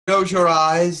close your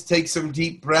eyes, take some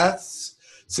deep breaths,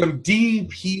 some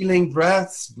deep healing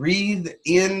breaths. Breathe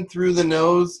in through the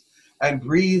nose and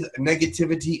breathe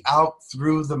negativity out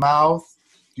through the mouth.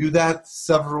 Do that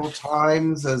several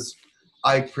times as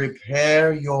I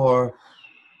prepare your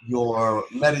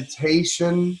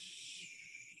meditation.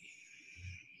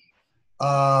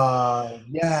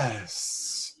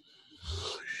 Yes.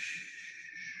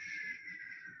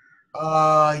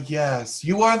 Yes.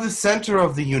 You are the center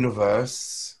of the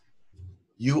universe.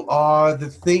 You are the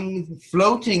thing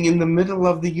floating in the middle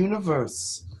of the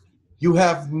universe. You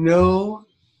have no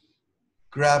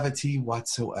gravity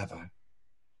whatsoever.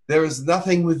 There is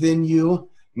nothing within you,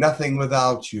 nothing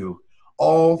without you.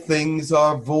 All things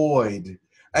are void.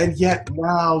 And yet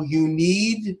now you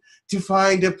need to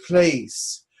find a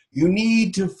place. You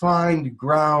need to find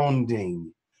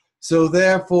grounding. So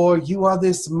therefore you are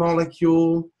this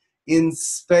molecule in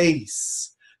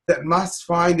space that must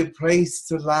find a place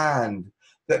to land,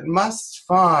 that must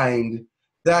find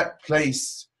that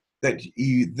place that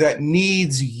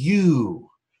needs you.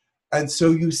 And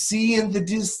so you see in the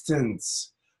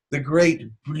distance the great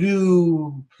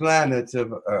blue planet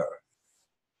of Earth,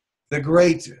 the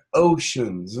great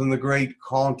oceans and the great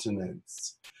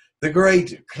continents, the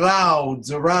great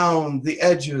clouds around the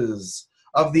edges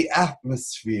of the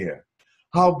atmosphere.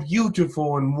 How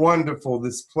beautiful and wonderful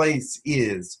this place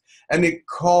is, and it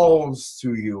calls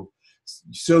to you.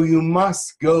 So you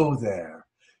must go there.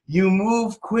 You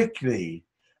move quickly,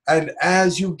 and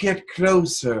as you get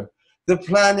closer, the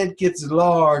planet gets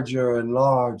larger and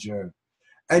larger,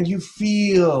 and you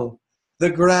feel the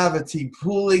gravity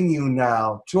pulling you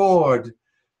now toward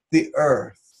the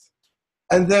Earth.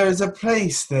 And there is a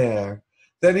place there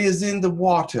that is in the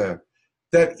water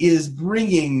that is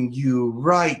bringing you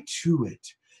right to it.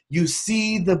 You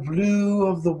see the blue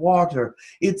of the water.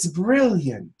 It's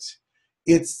brilliant.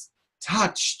 It's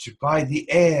touched by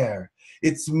the air.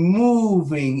 It's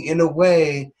moving in a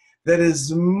way that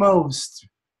is most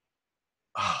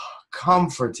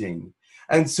comforting.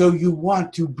 And so you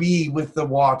want to be with the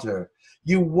water.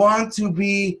 You want to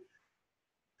be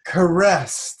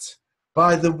caressed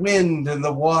by the wind and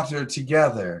the water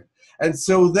together. And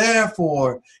so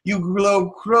therefore you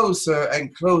grow closer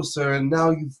and closer, and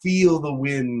now you feel the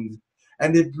wind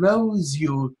and it blows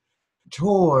you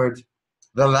toward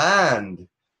the land.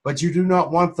 But you do not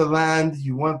want the land,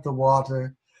 you want the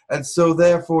water. And so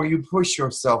therefore you push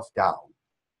yourself down.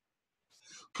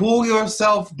 Pull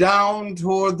yourself down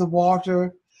toward the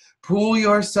water. Pull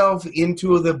yourself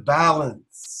into the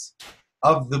balance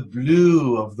of the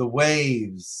blue, of the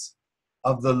waves,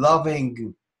 of the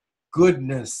loving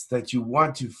goodness that you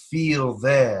want to feel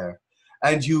there.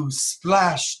 And you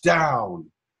splash down.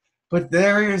 But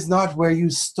there is not where you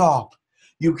stop.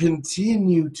 You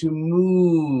continue to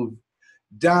move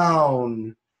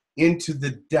down into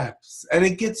the depths. And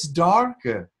it gets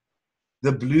darker.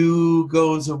 The blue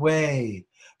goes away.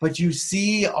 But you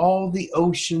see all the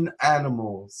ocean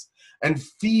animals and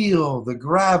feel the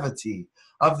gravity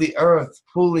of the earth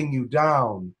pulling you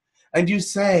down. And you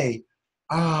say,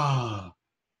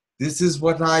 this is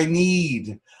what I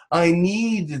need. I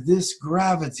need this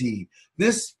gravity,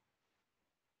 this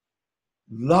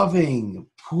loving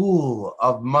pool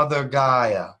of Mother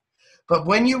Gaia. But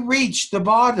when you reach the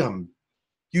bottom,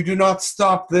 you do not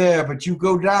stop there, but you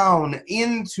go down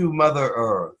into Mother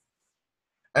Earth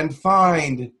and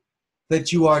find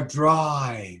that you are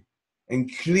dry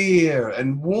and clear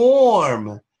and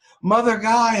warm. Mother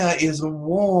Gaia is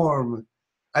warm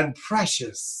and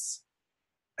precious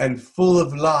and full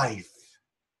of life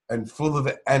and full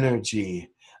of energy.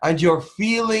 And you're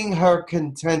feeling her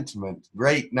contentment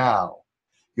right now.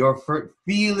 You're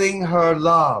feeling her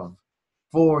love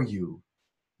for you.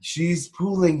 She's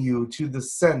pulling you to the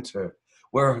center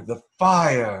where the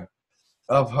fire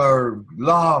of her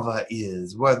lava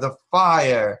is, where the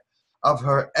fire of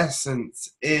her essence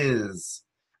is,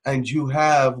 and you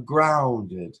have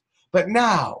grounded. But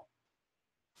now,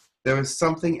 there is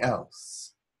something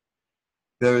else.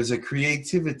 There is a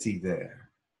creativity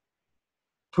there,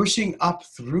 pushing up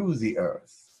through the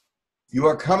earth. You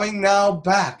are coming now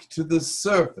back to the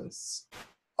surface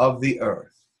of the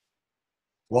earth.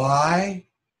 Why?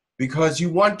 Because you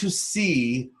want to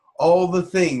see all the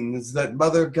things that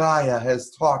Mother Gaia has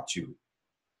taught you,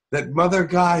 that Mother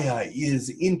Gaia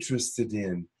is interested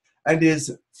in and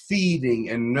is feeding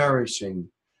and nourishing.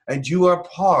 And you are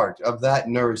part of that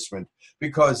nourishment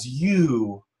because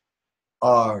you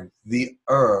are the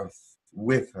earth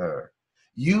with her.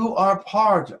 You are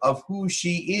part of who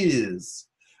she is,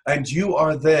 and you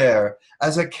are there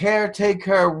as a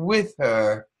caretaker with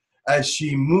her as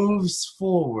she moves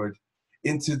forward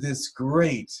into this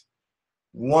great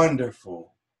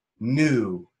wonderful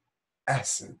new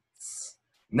essence.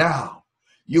 Now,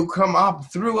 you come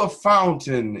up through a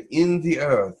fountain in the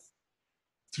earth,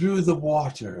 through the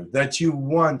water that you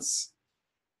once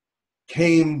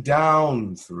came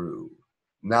down through.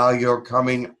 Now you're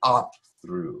coming up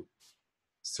through.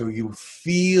 So you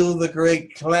feel the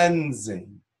great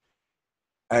cleansing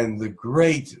and the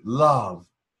great love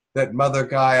that Mother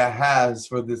Gaia has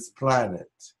for this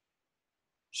planet.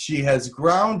 She has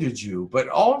grounded you, but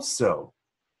also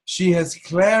she has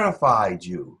clarified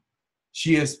you.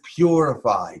 She has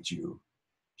purified you.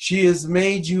 She has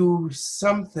made you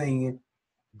something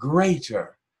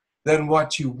greater than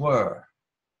what you were.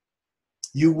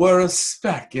 You were a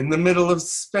speck in the middle of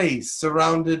space,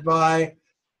 surrounded by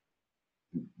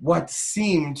what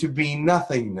seemed to be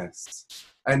nothingness.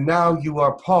 And now you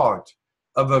are part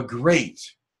of a great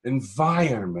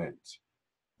environment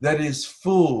that is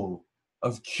full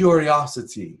of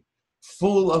curiosity,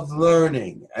 full of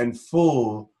learning, and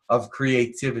full of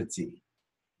creativity.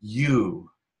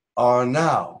 You are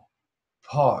now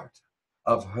part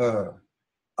of her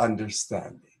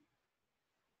understanding.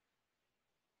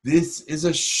 This is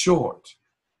a short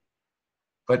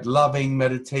but loving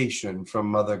meditation from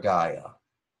Mother Gaia.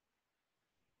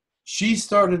 She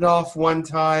started off one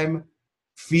time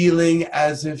feeling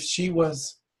as if she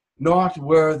was not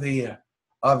worthy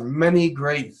of many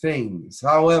great things.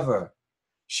 However,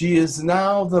 she is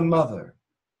now the mother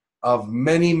of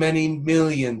many, many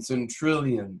millions and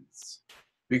trillions,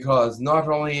 because not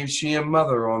only is she a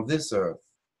mother on this earth,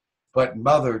 but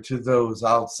mother to those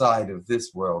outside of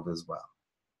this world as well.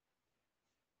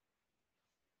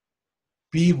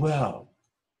 Be well.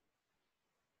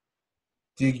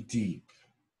 Dig deep.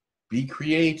 Be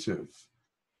creative.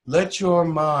 Let your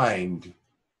mind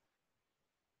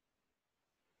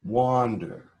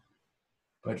wander,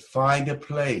 but find a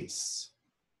place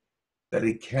that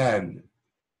it can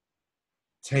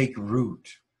take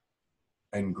root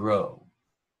and grow.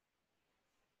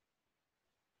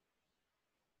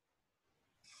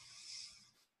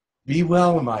 Be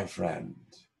well, my friend.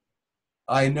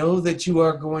 I know that you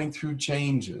are going through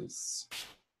changes,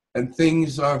 and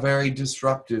things are very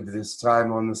disruptive this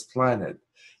time on this planet.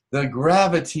 The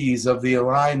gravities of the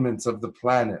alignments of the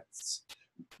planets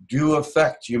do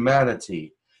affect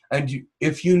humanity. And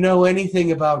if you know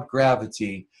anything about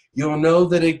gravity, you'll know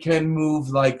that it can move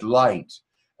like light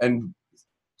and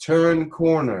turn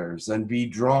corners and be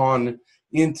drawn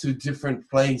into different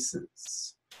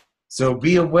places. So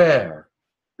be aware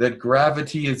that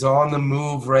gravity is on the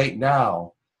move right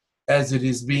now as it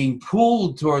is being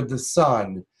pulled toward the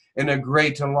sun in a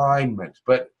great alignment.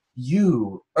 But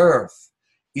you, Earth,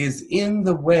 is in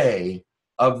the way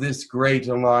of this great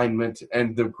alignment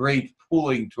and the great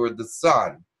pulling toward the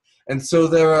sun. And so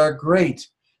there are great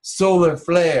solar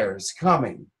flares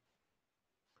coming,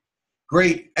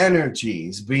 great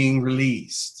energies being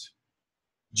released,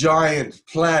 giant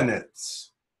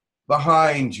planets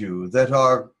behind you that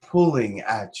are pulling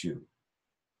at you.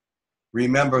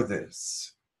 Remember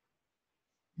this.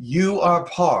 You are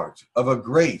part of a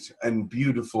great and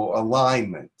beautiful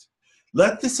alignment.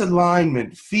 Let this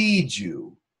alignment feed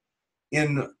you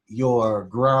in your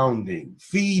grounding,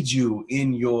 feed you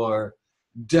in your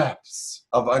depths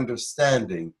of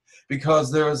understanding,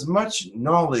 because there is much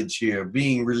knowledge here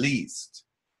being released,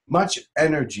 much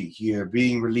energy here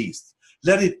being released.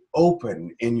 Let it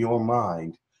open in your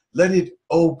mind. Let it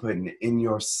open in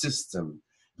your system.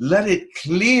 Let it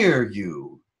clear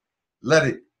you. Let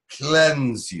it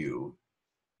cleanse you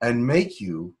and make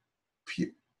you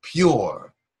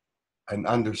pure and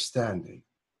understanding.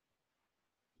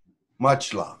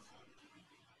 Much love.